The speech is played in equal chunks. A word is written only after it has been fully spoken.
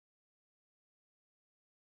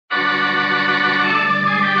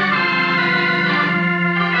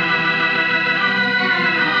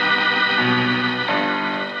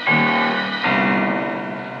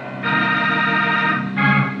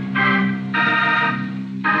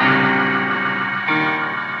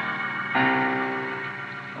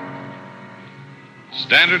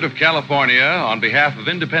Standard of California, on behalf of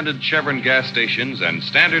independent Chevron gas stations and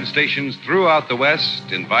Standard stations throughout the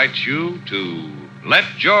West, invites you to Let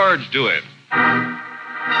George Do It.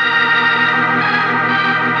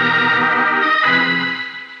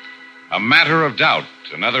 A Matter of Doubt,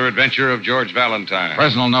 another adventure of George Valentine.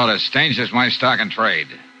 Personal notice, Stanger's my stock and trade.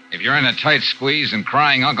 If you're in a tight squeeze and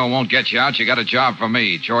crying uncle won't get you out, you got a job for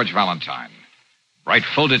me, George Valentine. Write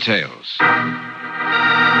full details.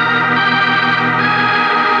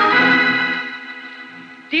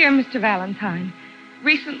 Dear Mr. Valentine,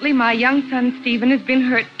 recently my young son Stephen has been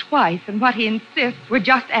hurt twice, and what he insists were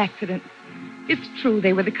just accidents. It's true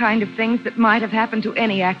they were the kind of things that might have happened to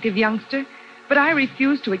any active youngster, but I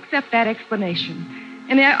refuse to accept that explanation.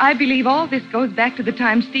 And I believe all this goes back to the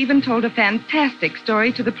time Stephen told a fantastic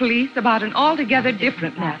story to the police about an altogether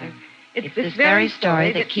different matter. It's this very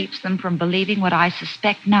story that keeps them from believing what I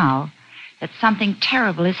suspect now, that something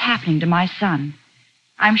terrible is happening to my son.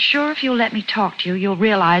 I'm sure if you'll let me talk to you, you'll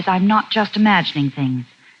realize I'm not just imagining things.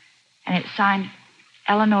 And it's signed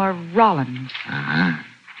Eleanor Rollins. Uh-huh.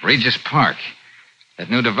 Regis Park.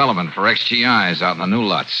 That new development for XGI is out in the new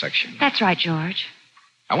lots section. That's right, George.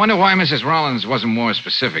 I wonder why Mrs. Rollins wasn't more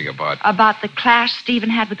specific about... About the clash Stephen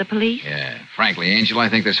had with the police? Yeah. Frankly, Angel, I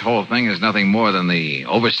think this whole thing is nothing more than the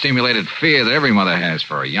overstimulated fear that every mother has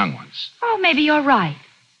for her young ones. Oh, maybe you're right.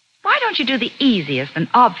 Why don't you do the easiest and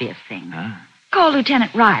obvious thing? Huh? Call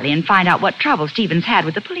Lieutenant Riley and find out what trouble Stephen's had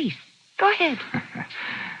with the police. Go ahead.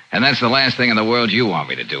 And that's the last thing in the world you want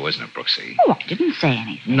me to do, isn't it, Brooksy? Oh, I didn't say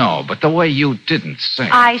anything. No, but the way you didn't say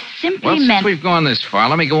it. I simply Well, meant... since we've gone this far,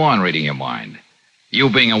 let me go on reading your mind. You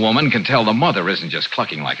being a woman can tell the mother isn't just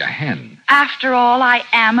clucking like a hen. After all, I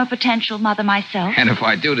am a potential mother myself. And if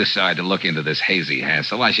I do decide to look into this hazy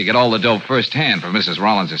hassle, I should get all the dope firsthand from Mrs.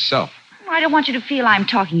 Rollins herself. I don't want you to feel I'm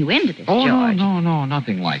talking you into this, Oh, George. no,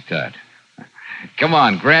 nothing like that. Come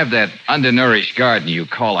on, grab that undernourished garden you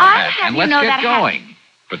call a I'll hat, have and you let's know get that hat- going,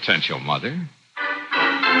 potential mother.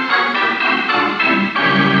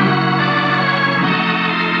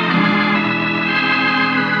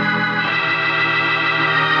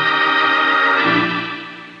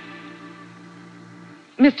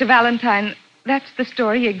 Mr. Valentine, that's the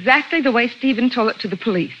story exactly the way Stephen told it to the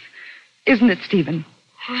police. Isn't it, Stephen?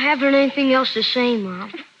 I haven't anything else to say,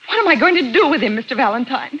 Mom. What am I going to do with him, Mr.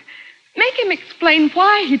 Valentine? Make him explain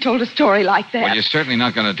why he told a story like that. Well, you're certainly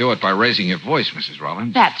not going to do it by raising your voice, Mrs.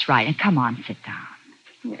 Rollins. That's right. And come on, sit down.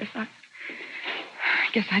 Yes, I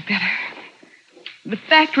guess I'd better. The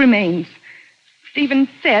fact remains, Stephen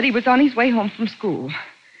said he was on his way home from school.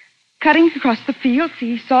 Cutting across the fields,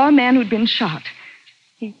 he saw a man who'd been shot.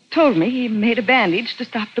 He told me he made a bandage to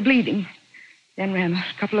stop the bleeding. Then ran a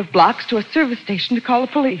couple of blocks to a service station to call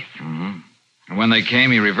the police. Mm-hmm. And when they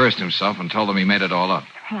came, he reversed himself and told them he made it all up.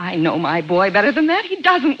 Well, I know my boy better than that. He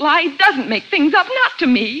doesn't lie. He doesn't make things up. Not to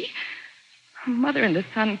me. Mother and the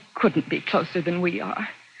son couldn't be closer than we are.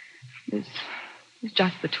 There's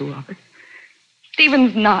just the two of us.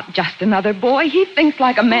 Stephen's not just another boy. He thinks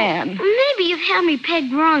like a man. Maybe you've had me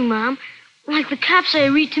pegged wrong, Mom. Like the cops say I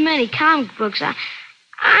read too many comic books.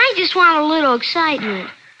 I just want a little excitement.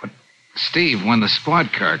 But, Steve, when the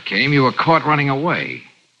squad car came, you were caught running away.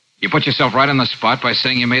 You put yourself right on the spot by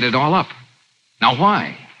saying you made it all up. Now,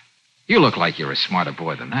 why? You look like you're a smarter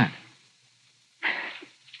boy than that.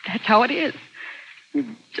 That's how it is. You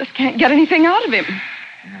just can't get anything out of him.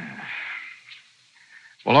 Yeah.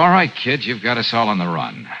 Well, all right, kid, you've got us all on the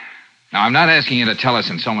run. Now, I'm not asking you to tell us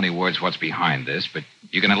in so many words what's behind this, but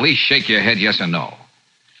you can at least shake your head yes or no.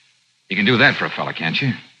 You can do that for a fella, can't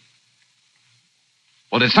you?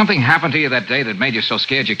 Well, did something happen to you that day that made you so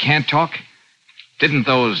scared you can't talk? Didn't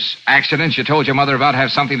those accidents you told your mother about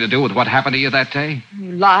have something to do with what happened to you that day?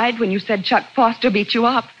 You lied when you said Chuck Foster beat you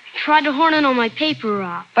up. Tried to horn in on my paper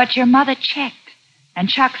route. But your mother checked, and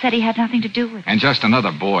Chuck said he had nothing to do with it. And just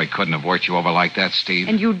another boy couldn't have worked you over like that, Steve.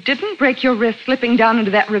 And you didn't break your wrist slipping down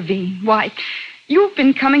into that ravine. Why, you've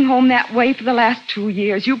been coming home that way for the last 2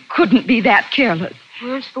 years. You couldn't be that careless.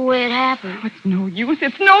 Well, that's the way it happened. Oh, it's no use.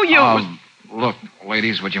 It's no use. Look,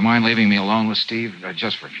 ladies, would you mind leaving me alone with Steve?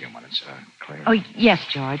 Just for a few minutes, Claire. Oh, yes,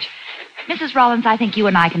 George. Mrs. Rollins, I think you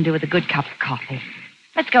and I can do with a good cup of coffee.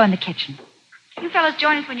 Let's go in the kitchen. You fellas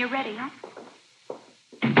join us when you're ready, huh?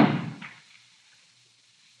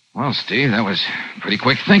 Well, Steve, that was pretty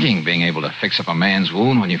quick thinking, being able to fix up a man's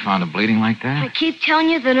wound when you found him bleeding like I that. keep telling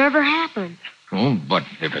you that never happened. Oh, but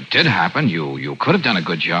if it did happen, you could have done a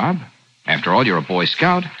good job. After all, you're a Boy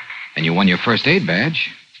Scout, and you won your first aid badge.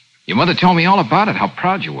 Your mother told me all about it, how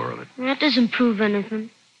proud you were of it. That doesn't prove anything.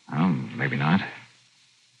 Oh, maybe not.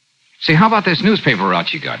 See, how about this newspaper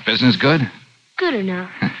route you got? Business good? Good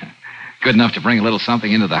enough. Good enough to bring a little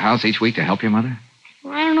something into the house each week to help your mother?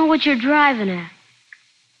 Well, I don't know what you're driving at.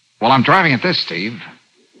 Well, I'm driving at this, Steve.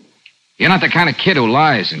 You're not the kind of kid who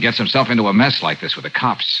lies and gets himself into a mess like this with the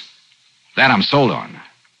cops. That I'm sold on.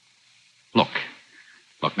 Look,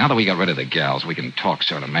 now that we got rid of the gals, we can talk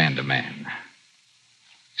sort of man to man.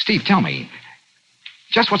 Steve, tell me,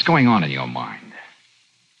 just what's going on in your mind?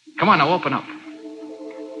 Come on, now, open up.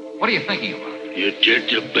 What are you thinking about? You did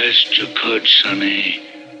the best you could, Sonny.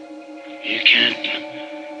 You can't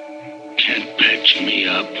patch me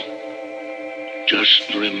up.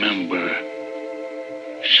 Just remember,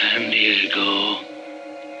 San Diego,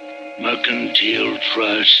 Mercantile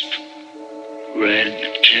Trust,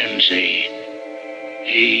 Red Kinsey.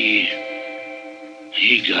 He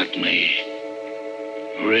got me.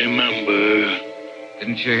 Remember?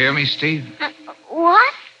 Didn't you hear me, Steve?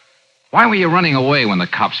 What? Why were you running away when the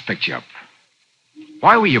cops picked you up?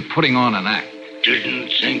 Why were you putting on an act? Didn't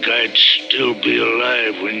think I'd still be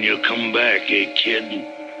alive when you come back, eh, kid?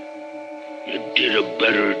 You did a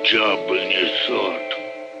better job than you thought.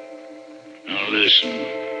 Now listen.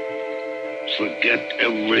 Forget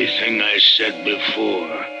everything I said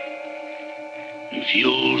before. If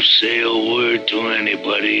you say a word to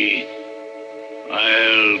anybody,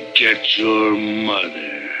 I'll get your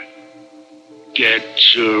mother.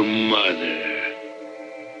 Get your mother.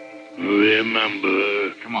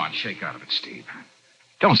 Remember? Come on, shake out of it, Steve.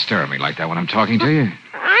 Don't stare at me like that when I'm talking to you.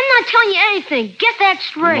 I'm not telling you anything. Get that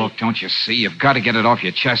straight. Look, don't you see? You've got to get it off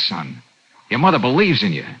your chest, son. Your mother believes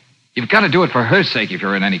in you. You've got to do it for her sake if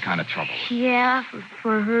you're in any kind of trouble. Yeah,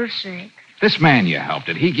 for her sake. This man you helped,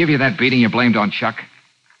 did he give you that beating you blamed on Chuck?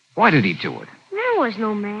 Why did he do it? There was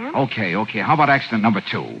no man. Okay. How about accident number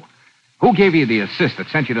 2? Who gave you the assist that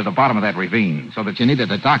sent you to the bottom of that ravine so that you needed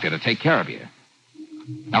a doctor to take care of you?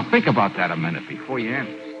 Now, think about that a minute before you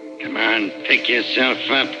answer. Come on, pick yourself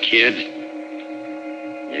up, kid.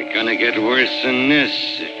 You're gonna get worse than this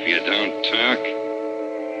if you don't talk.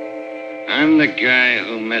 I'm the guy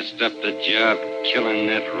who messed up the job killing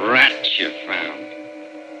that rat you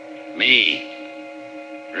found. Me,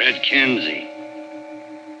 Red Kinsey.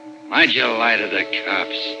 Why'd you lie to the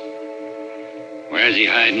cops? Where's he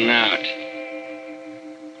hiding out?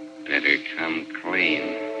 Better come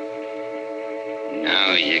clean.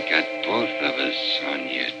 Now you got both of us on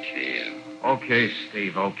your tail. Okay,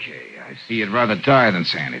 Steve, okay. I see you'd rather die than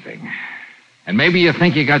say anything. And maybe you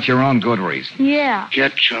think you got your own good reason. Yeah.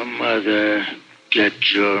 Get your mother.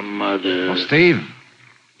 Get your mother. Well, Steve,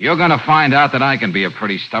 you're going to find out that I can be a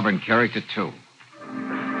pretty stubborn character, too.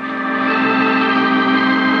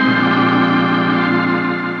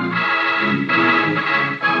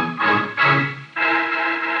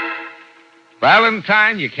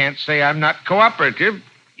 Valentine, you can't say I'm not cooperative.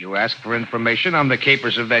 You asked for information on the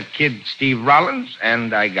capers of that kid, Steve Rollins,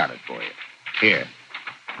 and I got it for you. Here.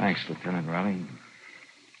 Thanks, Lieutenant Riley.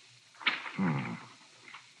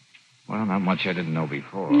 Well, not much I didn't know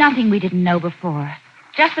before. Nothing we didn't know before.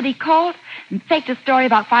 Just that he called and faked a story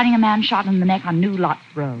about finding a man shot in the neck on New Lots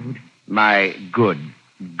Road. My good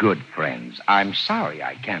friends, I'm sorry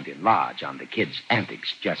I can't enlarge on the kid's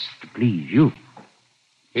antics just to please you.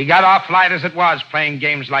 He got off light as it was, playing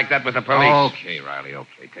games like that with the police. Okay, Riley,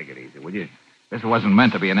 okay. Take it easy, will you? This wasn't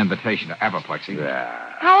meant to be an invitation to apoplexy.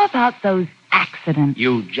 How about those accidents?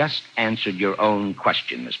 You just answered your own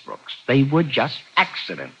question, Miss Brooks. They were just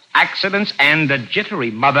accidents. Accidents and a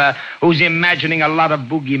jittery mother who's imagining a lot of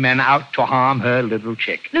boogeymen out to harm her little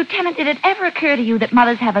chick. Lieutenant, did it ever occur to you that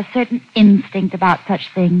mothers have a certain instinct about such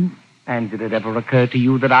things? And did it ever occur to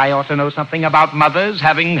you that I ought to know something about mothers,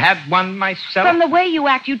 having had one myself? From the way you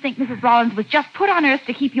act, you'd think Mrs. Rollins was just put on earth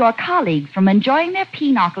to keep your colleagues from enjoying their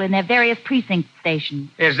pinochle in their various precinct stations.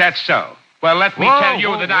 Is that so? Well, let me tell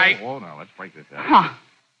you that I... Whoa, now, let's break this out. Huh.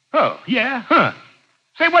 Oh, yeah? Huh.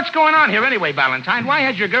 Say, what's going on here anyway, Valentine? Why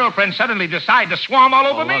had your girlfriend suddenly decide to swarm all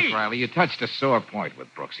over me? Look, Riley, you touched a sore point with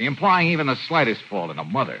Brooksy, implying even the slightest fault in a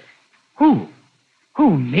mother. Who?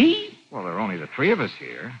 Who, me? Well, there are only the 3 of us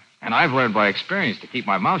here. And I've learned by experience to keep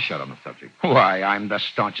my mouth shut on the subject. Why, I'm the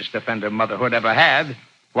staunchest defender motherhood ever had.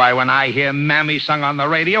 Why, when I hear Mammy sung on the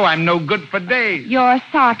radio, I'm no good for days. Your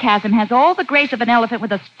sarcasm has all the grace of an elephant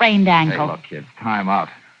with a sprained ankle. Hey, look, kids, time out.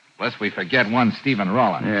 Lest we forget one Stephen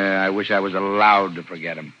Rollins. Yeah, I wish I was allowed to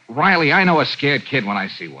forget him. Riley, I know a scared kid when I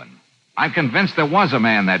see one. I'm convinced there was a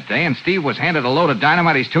man that day, and Steve was handed a load of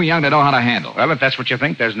dynamite he's too young to know how to handle. Well, if that's what you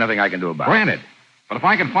think, there's nothing I can do about it. Granted. But if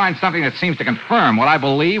I can find something that seems to confirm what I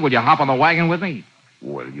believe, will you hop on the wagon with me?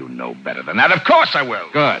 Well, you know better than that. Of course I will.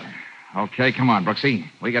 Good. Okay, come on, Brooksy.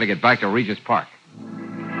 We got to get back to Regis Park.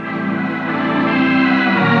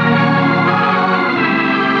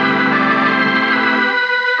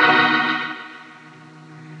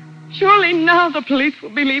 the police will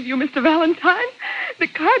believe you, Mr. Valentine. The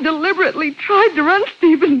car deliberately tried to run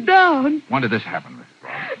Stephen down. When did this happen, Mrs.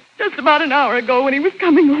 Rollins? Just about an hour ago when he was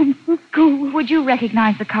coming home from school. Would you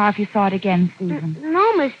recognize the car if you saw it again, Stephen?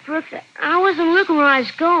 No, Miss Brooks. I wasn't looking where I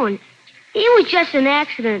was going. It was just an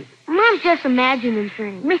accident. Mom's just imagining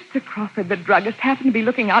things. Mr. Crawford, the druggist, happened to be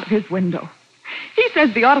looking out of his window. He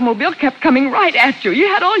says the automobile kept coming right at you. You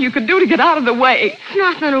had all you could do to get out of the way. It's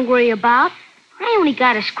nothing to worry about. I only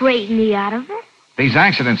got a scraped knee out of it. These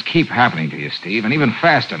accidents keep happening to you, Steve, and even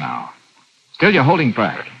faster now. Still, you're holding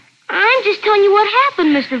back. I'm just telling you what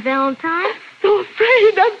happened, Mr. Valentine. So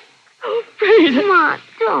afraid. I'm so afraid. Come on,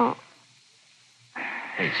 don't.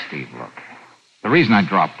 Hey, Steve, look. The reason I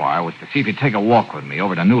dropped by was to see if you'd take a walk with me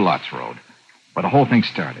over to New Lots Road, where the whole thing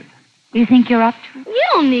started. You think you're up to it? You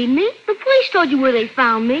don't need me. The police told you where they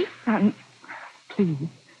found me. Son, please.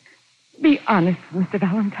 Be honest, Mr.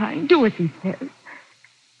 Valentine. Do as he says.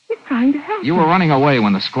 He's trying to help You were running away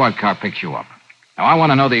when the squad car picked you up. Now, I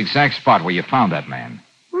want to know the exact spot where you found that man.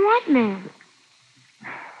 What man?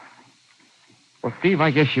 Well, Steve,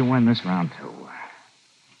 I guess you win this round, too.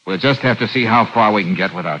 We'll just have to see how far we can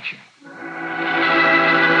get without you.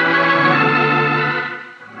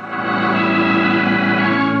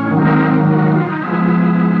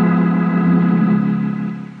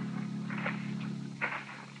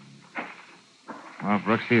 Well,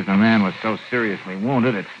 Brooksy, if the man was so seriously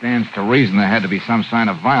wounded, it stands to reason there had to be some sign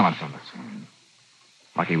of violence on the scene.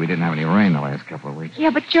 Lucky we didn't have any rain the last couple of weeks.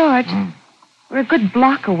 Yeah, but George, we're a good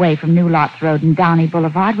block away from New Lots Road and Downey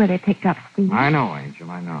Boulevard where they picked up Steve. I know, Angel,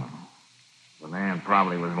 I know. The man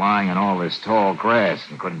probably was lying in all this tall grass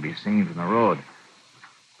and couldn't be seen from the road.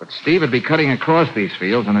 But Steve would be cutting across these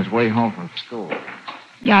fields on his way home from school.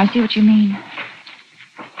 Yeah, I see what you mean.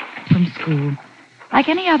 From school. Like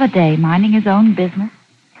any other day, minding his own business.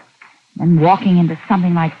 And walking into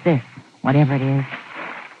something like this, whatever it is.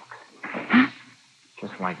 Huh?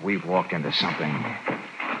 Just like we've walked into something.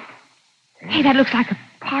 Hey, that looks like a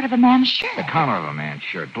part of a man's shirt. The collar of a man's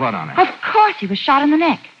shirt, blood on it. Of course, he was shot in the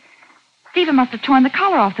neck. Stephen must have torn the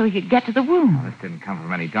collar off so he could get to the wound. Well, this didn't come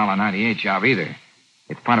from any $1.98 job either.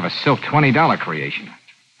 It's part of a silk $20 creation.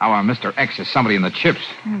 Our Mr. X is somebody in the chips.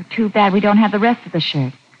 Oh, too bad we don't have the rest of the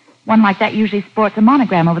shirt. One like that usually sports a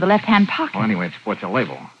monogram over the left-hand pocket. Well, anyway, it sports a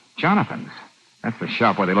label. Jonathan's. That's the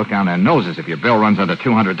shop where they look down their noses if your bill runs under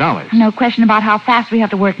 $200. No question about how fast we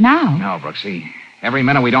have to work now. No, Brooksy. Every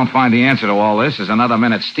minute we don't find the answer to all this is another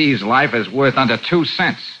minute Steve's life is worth under 2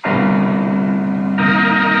 cents.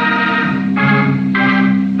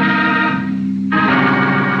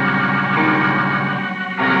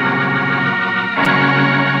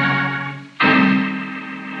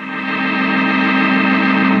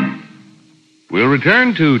 We'll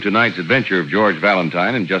return to tonight's adventure of George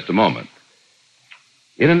Valentine in just a moment.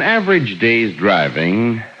 In an average day's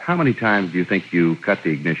driving, how many times do you think you cut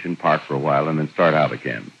the ignition, park for a while, and then start out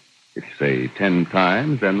again? If you say 10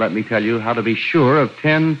 times, then let me tell you how to be sure of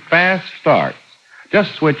 10 fast starts.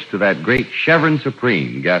 Just switch to that great Chevron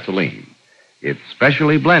Supreme gasoline. It's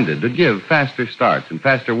specially blended to give faster starts and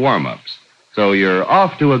faster warm-ups, so you're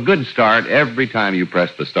off to a good start every time you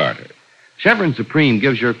press the starter. Chevron Supreme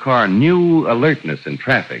gives your car new alertness in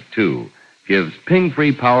traffic, too. Gives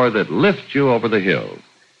ping-free power that lifts you over the hills.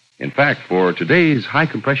 In fact, for today's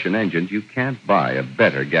high-compression engines, you can't buy a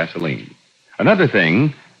better gasoline. Another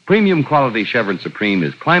thing, premium quality Chevron Supreme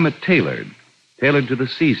is climate-tailored, tailored to the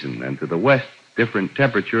season and to the West's different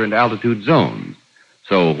temperature and altitude zones.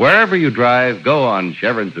 So wherever you drive, go on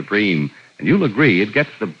Chevron Supreme, and you'll agree it gets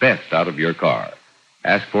the best out of your car.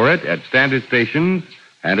 Ask for it at standard stations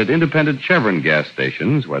and at independent Chevron gas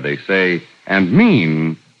stations where they say and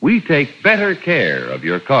mean we take better care of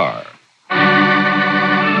your car.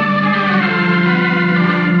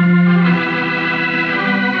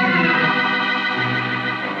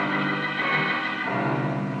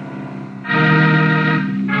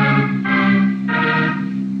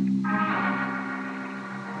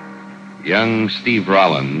 Young Steve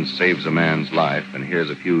Rollins saves a man's life and hears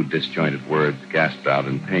a few disjointed words gasped out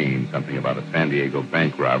in pain, something about a San Diego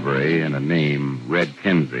bank robbery and a name, Red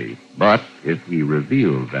Kenzie. But if he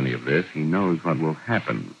reveals any of this, he knows what will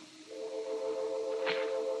happen.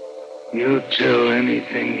 You tell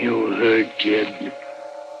anything you heard, kid,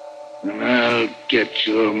 and I'll get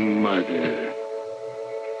your mother.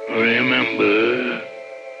 Remember...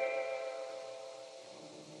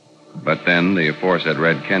 But then the aforesaid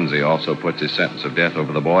Red Kenzie also puts his sentence of death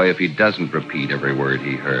over the boy if he doesn't repeat every word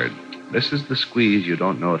he heard. This is the squeeze you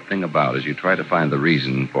don't know a thing about as you try to find the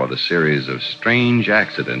reason for the series of strange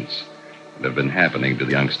accidents that have been happening to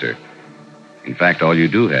the youngster. In fact, all you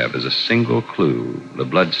do have is a single clue, the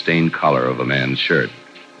blood-stained collar of a man's shirt.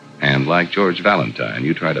 And like George Valentine,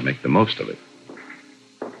 you try to make the most of it.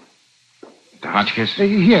 Mr. Hotchkiss?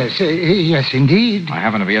 Yes, indeed. I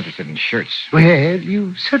happen to be interested in shirts. Well,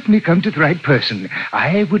 you've certainly come to the right person.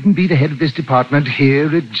 I wouldn't be the head of this department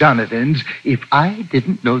here at Jonathan's if I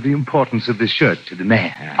didn't know the importance of the shirt to the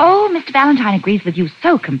man. Oh, Mr. Valentine agrees with you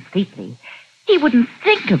so completely. He wouldn't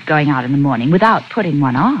think of going out in the morning without putting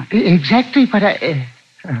one on. Exactly what I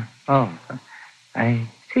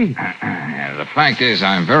see. The fact is,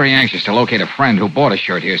 I'm very anxious to locate a friend who bought a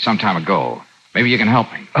shirt here some time ago. Maybe you can help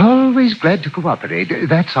me. Always glad to cooperate.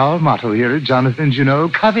 That's our motto here at Jonathan's, you know.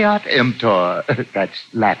 Caveat emptor. That's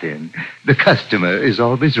Latin. The customer is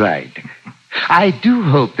always right. I do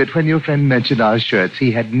hope that when your friend mentioned our shirts,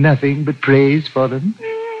 he had nothing but praise for them.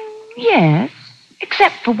 Yes,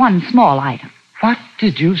 except for one small item. What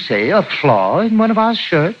did you say? A flaw in one of our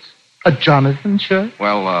shirts? A Jonathan shirt?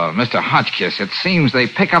 Well, Mr. Hotchkiss, it seems they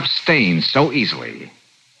pick up stains so easily,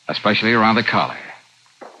 especially around the collar.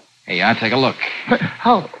 Hey, I'll take a look.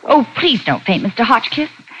 How? Oh, please don't faint, Mr. Hotchkiss.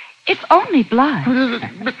 It's only blood.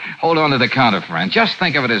 Hold on to the counter, friend. Just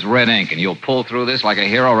think of it as red ink, and you'll pull through this like a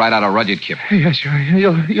hero right out of Rudyard Kipling. Yes,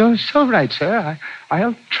 you're so right, sir.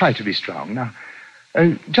 I'll try to be strong. Now,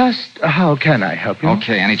 just how can I help you?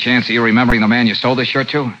 Okay, any chance of you remembering the man you sold this shirt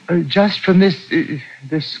to? Just from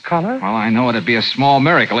this collar? Well, I know it'd be a small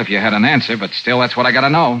miracle if you had an answer, but still, that's what I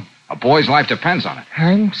gotta know. A boy's life depends on it.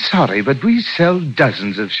 I'm sorry, but we sell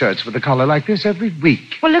dozens of shirts with a collar like this every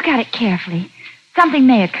week. Well, look at it carefully. Something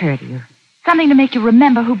may occur to you. Something to make you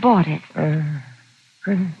remember who bought it.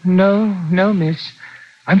 No, miss.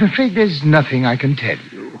 I'm afraid there's nothing I can tell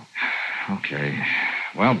you. Okay.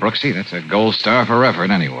 Well, Brooksy, that's a gold star for effort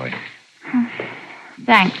anyway.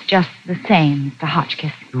 Thanks just the same, Mr.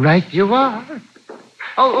 Hotchkiss. Right you are.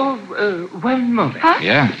 One moment. Huh?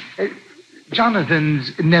 Yeah?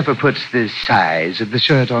 Jonathan's never puts the size of the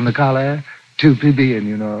shirt on the collar. 2 plebeian,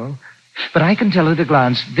 you know. But I can tell at a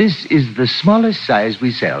glance, this is the smallest size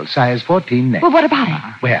we sell, size 14 neck. Well, what about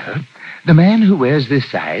it? Well, the man who wears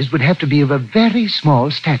this size would have to be of a very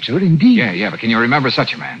small stature indeed. Yeah, but can you remember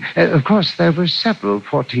such a man? Of course, there were several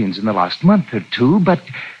 14s in the last month or two, but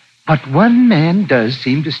one man does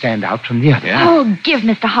seem to stand out from the other. Yeah? Oh, give,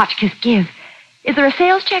 Mr. Hotchkiss, give. Is there a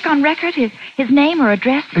sales check on record, his name or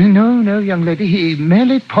address? No, young lady. He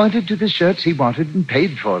merely pointed to the shirts he wanted and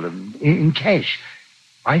paid for them in cash.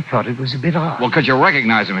 I thought it was a bit odd. Well, could you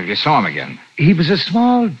recognize him if you saw him again? He was a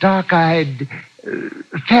small, dark-eyed,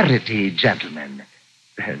 ferrety gentleman.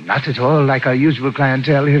 Not at all like our usual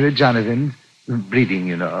clientele here at Jonathan's. Breeding,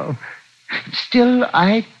 you know. Still,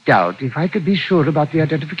 I doubt if I could be sure about the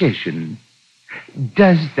identification.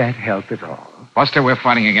 Does that help at all? Buster, we're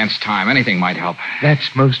fighting against time. Anything might help.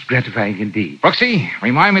 That's most gratifying indeed. Brooksy,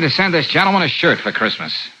 remind me to send this gentleman a shirt for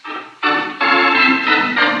Christmas.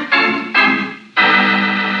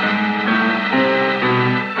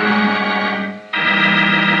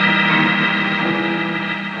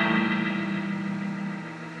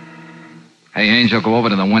 Hey, Angel, go over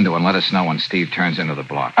to the window and let us know when Steve turns into the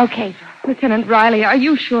block. Okay. Lieutenant Riley, are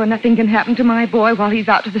you sure nothing can happen to my boy while he's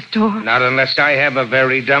out to the store? Not unless I have a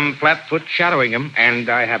very dumb flatfoot shadowing him, and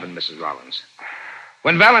I haven't, Mrs. Rollins.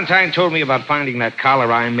 When Valentine told me about finding that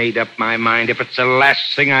collar, I made up my mind. If it's the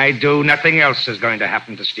last thing I do, nothing else is going to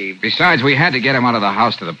happen to Steve. Besides, we had to get him out of the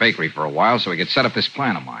house to the bakery for a while so he could set up this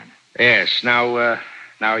plan of mine. Yes. Now,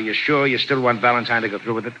 are you sure you still want Valentine to go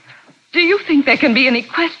through with it? Do you think there can be any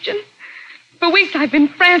question? For weeks I've been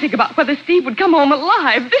frantic about whether Steve would come home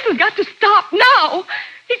alive. This has got to stop now.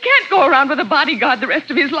 He can't go around with a bodyguard the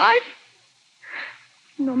rest of his life.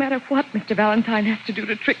 No matter what Mr. Valentine has to do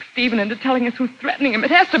to trick Stephen into telling us who's threatening him,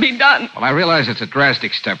 it has to be done. Well, I realize it's a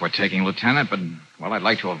drastic step we're taking, Lieutenant, but, well, I'd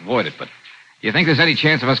like to avoid it. But you think there's any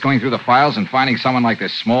chance of us going through the files and finding someone like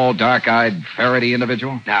this small, dark-eyed, ferrety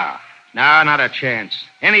individual? No, not a chance.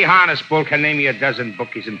 Any harness bull can name you a dozen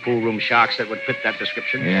bookies and pool room sharks that would fit that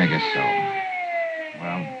description. Yeah, I guess so.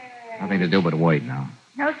 Well, nothing to do but wait now.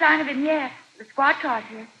 No sign of him yet. The squad car's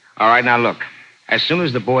here. All right, now look. As soon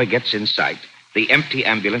as the boy gets in sight, the empty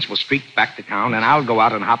ambulance will streak back to town, and I'll go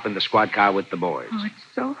out and hop in the squad car with the boys. Oh,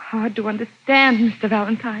 it's so hard to understand, Mr.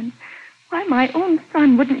 Valentine. Why my own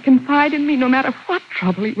son wouldn't confide in me no matter what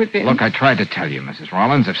trouble he was in. Look, I tried to tell you, Mrs.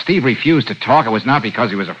 Rollins. If Steve refused to talk, it was not because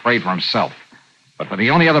he was afraid for himself, but for the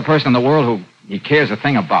only other person in the world who he cares a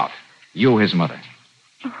thing about. You, his mother.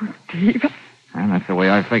 Oh, Steve. And that's the way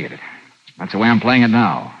I figured it. That's the way I'm playing it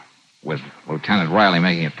now, with Lieutenant Riley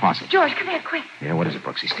making it possible. George, come here, quick. Yeah, what is it,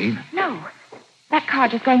 Brooksy? Steve? No. That car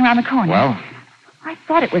just going around the corner. Well, I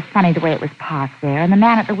thought it was funny the way it was parked there, and the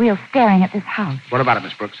man at the wheel staring at this house. What about it,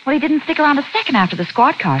 Miss Brooks? Well, he didn't stick around a second after the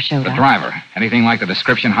squad car showed The up. driver. Anything like the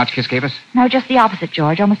description Hotchkiss gave us? No, just the opposite,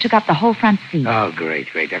 George. Almost took up the whole front seat. Oh, great.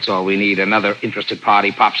 That's all we need. Another interested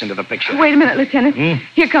party pops into the picture. Wait a minute, Lieutenant.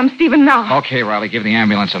 Here comes Stephen now. Okay, Riley, give the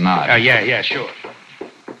ambulance a nod. Yeah, sure.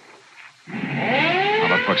 Now,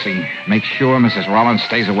 look, Brooksy, make sure Mrs. Rollins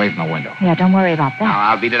stays away from the window. Yeah, don't worry about that. Now,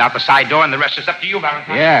 I'll beat it out the side door, and the rest is up to you,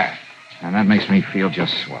 Valentine. Yeah, and that makes me feel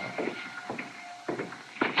just swell.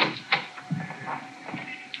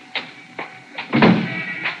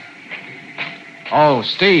 Oh,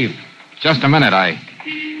 Steve, just a minute. I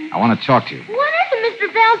want to talk to you. What is it,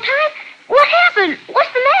 Mr. Valentine? What happened? What's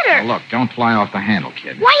the matter? Oh, look, don't fly off the handle,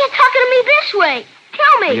 kid. Why are you talking to me this way?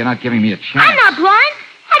 Tell me. You're not giving me a chance. I'm not blind.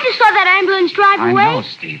 I just saw that ambulance drive away. I know,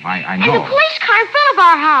 Steve. I And know. the police car in front of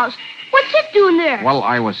our house. What's it doing there? Well,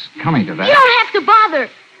 I was coming to that. You don't have to bother.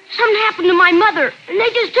 Something happened to my mother, and they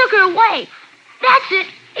just took her away. That's it,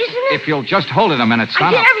 isn't it? If you'll just hold it a minute, son.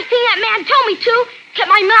 I did everything that man told me to. Kept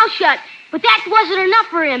my mouth shut. But that wasn't enough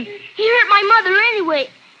for him. He hurt my mother anyway.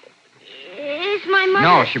 Is my mother...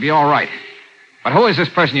 No, she'll be all right. But who is this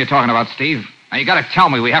person you're talking about, Steve? Now, you gotta tell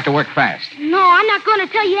me. We have to work fast. No, I'm not going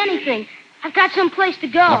to tell you anything. I've got someplace to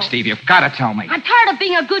go. Look, Steve, you've gotta tell me. I'm tired of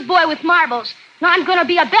being a good boy with marbles. Now I'm going to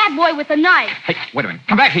be a bad boy with a knife. Hey, wait a minute.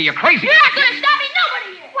 Come back here. You're crazy. You're not going to stop me.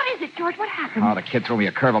 Nobody here. What is it, George? What happened? Oh, the kid threw me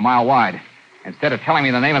a curve a mile wide. Instead of telling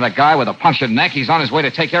me the name of the guy with a punctured neck, he's on his way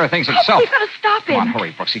to take care of things himself. We've got to stop him. Come on,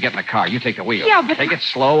 hurry, Brooksy. Get in the car. You take the wheel. Yeah, but... Take it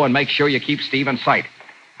slow and make sure you keep Steve in sight.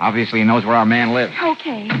 Obviously, he knows where our man lives.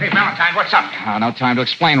 Okay. Hey, Valentine, what's up? No time to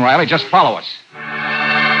explain, Riley. Just follow us.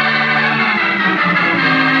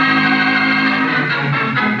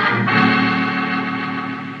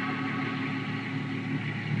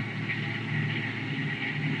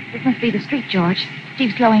 This must be the street, George.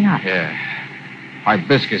 Steve's slowing up. Yeah.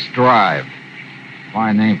 Hibiscus Drive.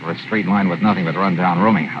 Fine name for a street lined with nothing but run-down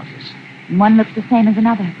rooming houses. One looks the same as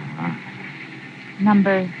another. Huh?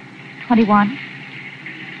 Number 21.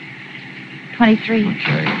 23.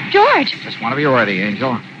 Okay. George! Just want to be ready,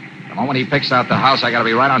 Angel. The moment he picks out the house, I got to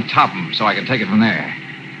be right on top of him so I can take it from there.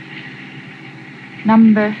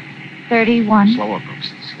 Number 31. Slower,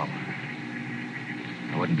 Brooks. Slower.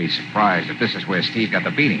 I wouldn't be surprised if this is where Steve got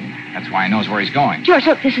the beating. That's why he knows where he's going. George,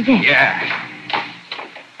 look, this is it. Yeah.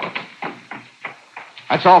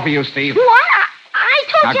 That's all for you, Steve. What? I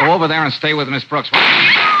told Now you... go over there and stay with Miss Brooks.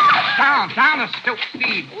 Down the stoop,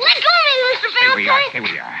 Steve. Let go of me, Mr. Stay where you are. Valentine. Stay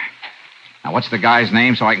where you are. Now, what's the guy's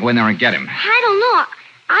name so I can go in there and get him? I don't know.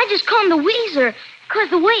 I just call him the Weezer, because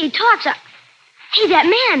the way he talks... Hey, that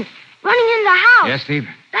man running into the house. Yes, Steve?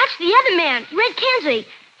 That's the other man, Red Kenzie.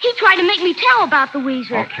 He tried to make me tell about the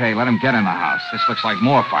Weezer. Okay, let him get in the house. This looks like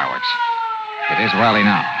more fireworks. It is Riley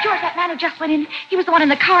now. George, that man who just went in, he was the one in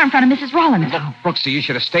the car in front of Mrs. Rollins. Look, Brooksy, you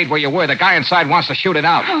should have stayed where you were. The guy inside wants to shoot it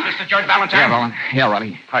out. Mr. George Valentine? Yeah,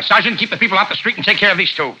 Riley. Sergeant, keep the people off the street and take care of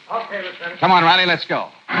these two. Come on, Riley, let's go.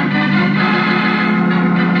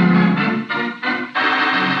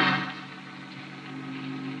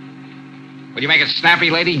 Will you make it snappy,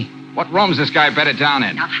 lady? What room's this guy bedded down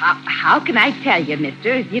in? Now, how can I tell you,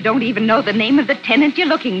 mister, if you don't even know the name of the tenant you're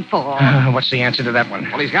looking for? What's the answer to that one?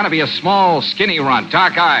 Well, he's got to be a small, skinny runt,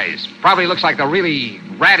 dark eyes. Probably looks like the really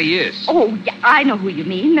rat he is. Oh, yeah, I know who you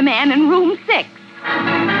mean. The man in room 6.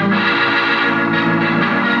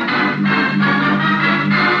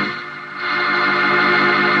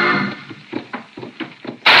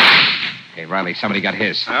 Hey, Riley, somebody got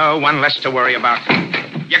his. Oh, one less to worry about.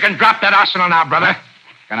 You can drop that arsenal now, brother.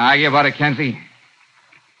 Can I argue about it, Kenzie?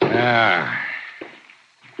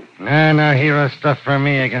 No hero stuff for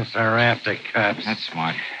me against a raft of cops. That's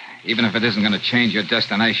smart. Even if it isn't going to change your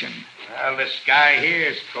destination. Well, this guy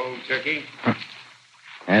here's cold turkey.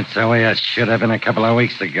 That's the way it should have been a couple of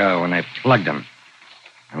weeks ago when I plugged him.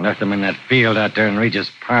 I left him in that field out there in Regis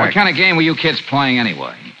Park. What kind of game were you kids playing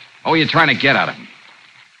anyway? What were you trying to get out of him?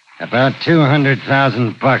 About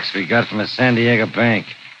 $200,000 we got from a San Diego bank.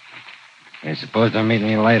 They supposed to meet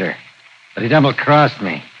me later. But he double-crossed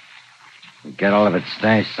me. He got all of it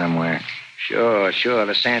stashed somewhere. Sure,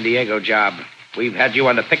 the San Diego job. We've had you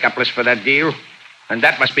on the pickup list for that deal. And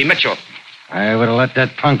that must be Mitchell. I would have let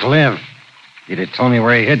that punk live. He'd have told me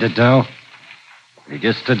where he hid the dough. He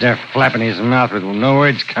just stood there flapping his mouth with no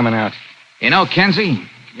words coming out. You know, Kenzie,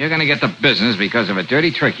 you're going to get the business because of a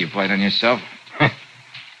dirty trick you played on yourself.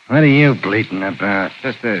 What are you bleating about?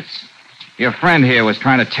 Just this. Your friend here was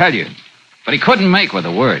trying to tell you, but he couldn't make with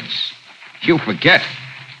the words. You forget.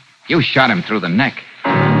 You shot him through the neck.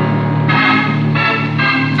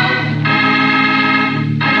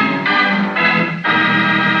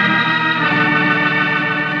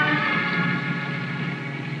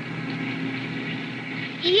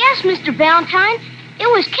 Yes, Mr. Valentine. It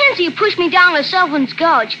was Kenzie who pushed me down to Sullivan's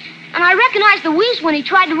Gulch. And I recognized the wheeze when he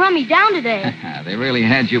tried to run me down today. They really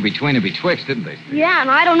had you between and betwixt, didn't they? Yeah, and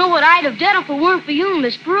I don't know what I'd have done if it weren't for you and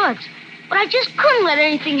Miss Brooks. But I just couldn't let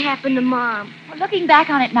anything happen to Mom. Well, looking back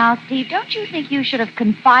on it now, Steve, don't you think you should have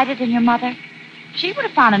confided in your mother? She would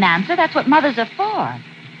have found an answer. That's what mothers are for.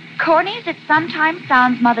 Corny as it sometimes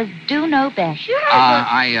sounds, mothers do know best. Sure.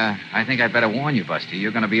 I think I'd better warn you, Busty.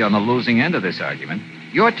 You're going to be on the losing end of this argument.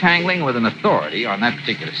 You're tangling with an authority on that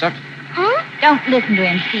particular subject. Huh? Don't listen to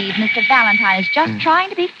him, Steve. Mr. Valentine is just trying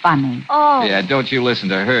to be funny. Oh. Yeah, don't you listen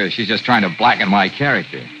to her. She's just trying to blacken my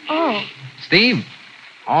character. Oh. Steve,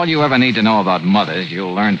 all you ever need to know about mothers,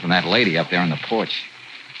 you'll learn from that lady up there on the porch.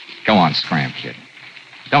 Go on, scram, kid.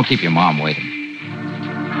 Don't keep your mom waiting.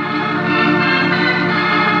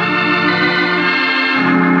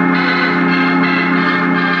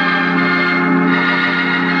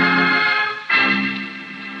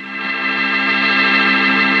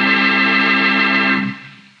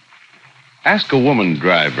 Ask a woman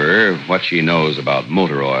driver what she knows about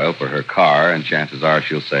motor oil for her car, and chances are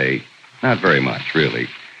she'll say, not very much, really.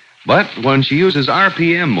 But when she uses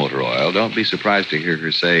RPM motor oil, don't be surprised to hear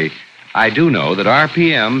her say, I do know that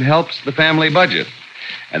RPM helps the family budget.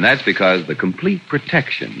 And that's because the complete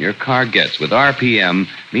protection your car gets with RPM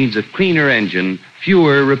means a cleaner engine,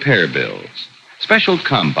 fewer repair bills. Special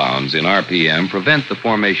compounds in RPM prevent the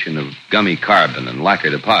formation of gummy carbon and lacquer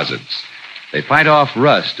deposits. They fight off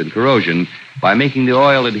rust and corrosion by making the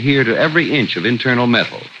oil adhere to every inch of internal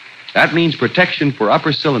metal. That means protection for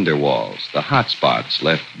upper cylinder walls, the hot spots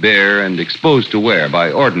left bare and exposed to wear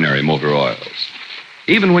by ordinary motor oils.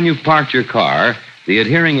 Even when you've parked your car, the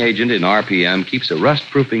adhering agent in RPM keeps a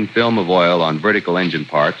rust-proofing film of oil on vertical engine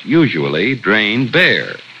parts, usually drained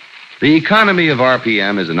bare. The economy of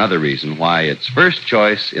RPM is another reason why it's first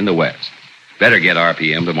choice in the West. Better get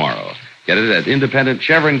RPM tomorrow. Get it at independent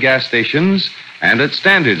Chevron gas stations and at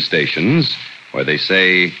standard stations where they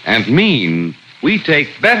say and mean we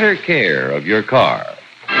take better care of your car.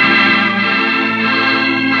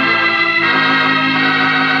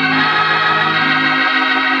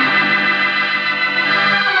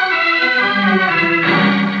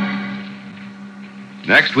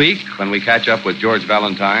 Next week, when we catch up with George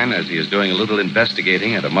Valentine as he is doing a little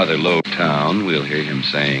investigating at a Mother Lowe town, we'll hear him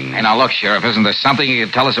saying... Hey, now look, Sheriff, isn't there something you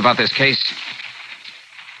can tell us about this case?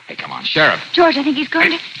 Hey, come on, Sheriff. George, I think he's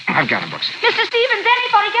going to... I've got him, Brooksy. Mr. Stevens,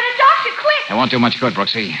 anybody get a doctor, quick! It won't do much good,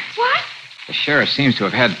 Brooksy. What? The sheriff seems to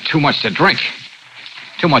have had too much to drink.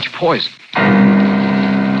 Too much poison.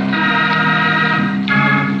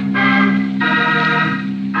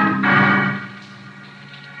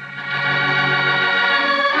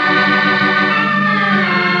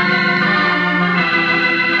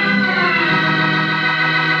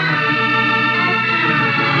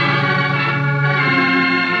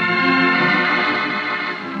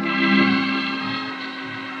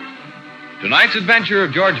 Tonight's adventure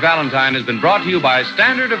of George Valentine has been brought to you by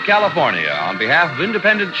Standard of California on behalf of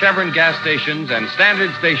independent Chevron gas stations and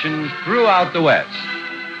standard stations throughout the West.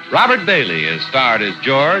 Robert Bailey is starred as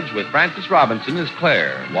George with Frances Robinson as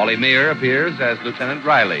Claire. Wally Mayer appears as Lieutenant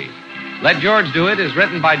Riley. Let George Do It is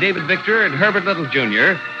written by David Victor and Herbert Little,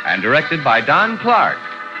 Jr. and directed by Don Clark.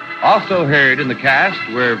 Also heard in the cast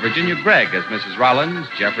were Virginia Gregg as Mrs. Rollins,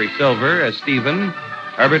 Jeffrey Silver as Stephen,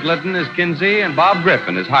 Herbert Litton as Kinsey, and Bob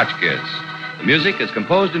Griffin as Hotchkiss. The music is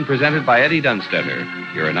composed and presented by Eddie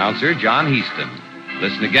Dunstetter. Your announcer, John Heaston.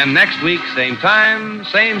 Listen again next week, same time,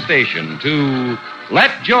 same station, to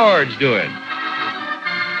Let George Do It.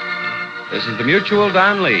 This is the Mutual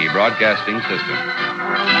Don Lee Broadcasting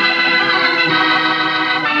System.